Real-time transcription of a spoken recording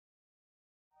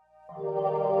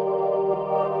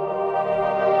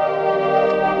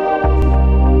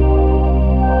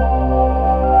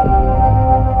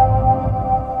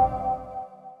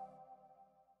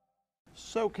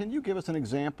can you give us an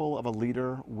example of a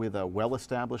leader with a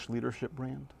well-established leadership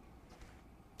brand?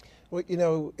 Well, you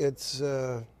know, it's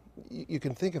you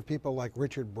can think of people like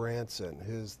Richard Branson,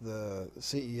 who's the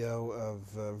CEO of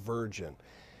Virgin.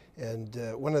 And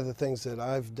one of the things that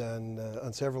I've done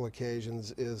on several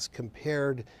occasions is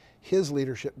compared his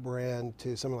leadership brand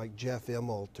to someone like Jeff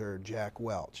Immelt or Jack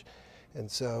Welch. And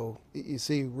so you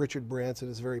see Richard Branson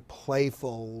is very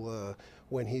playful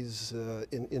when he's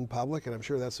in public, and I'm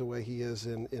sure that's the way he is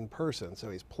in person. So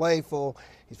he's playful,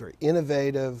 he's very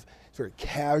innovative, he's very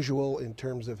casual in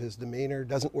terms of his demeanor,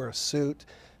 doesn't wear a suit,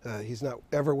 he's not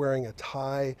ever wearing a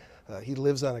tie, he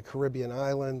lives on a Caribbean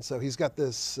island, so he's got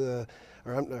this,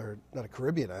 or not a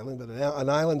Caribbean island, but an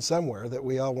island somewhere that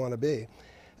we all want to be.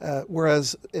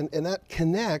 Whereas, and that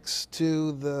connects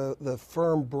to the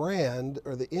firm brand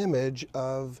or the image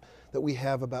that we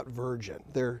have about Virgin.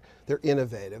 They're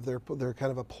innovative. They're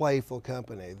kind of a playful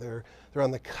company. They're on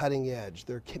the cutting edge.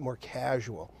 They're more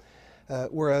casual.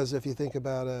 Whereas if you think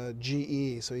about a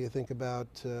GE, so you think about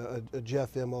a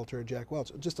Jeff Immelt or a Jack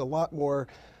Welch, just a lot more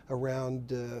around.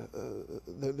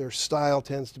 Their style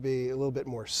tends to be a little bit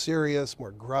more serious,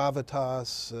 more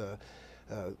gravitas.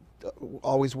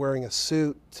 Always wearing a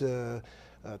suit,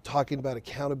 talking about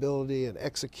accountability and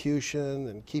execution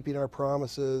and keeping our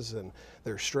promises and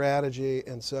their strategy.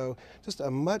 And so just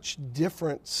a much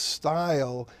different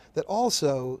style that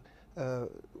also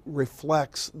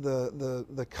reflects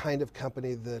the kind of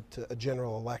company that a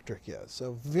General Electric is.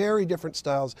 So very different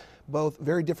styles, both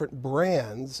very different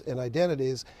brands and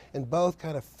identities, and both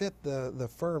kind of fit the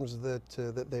firms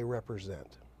that they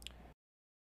represent.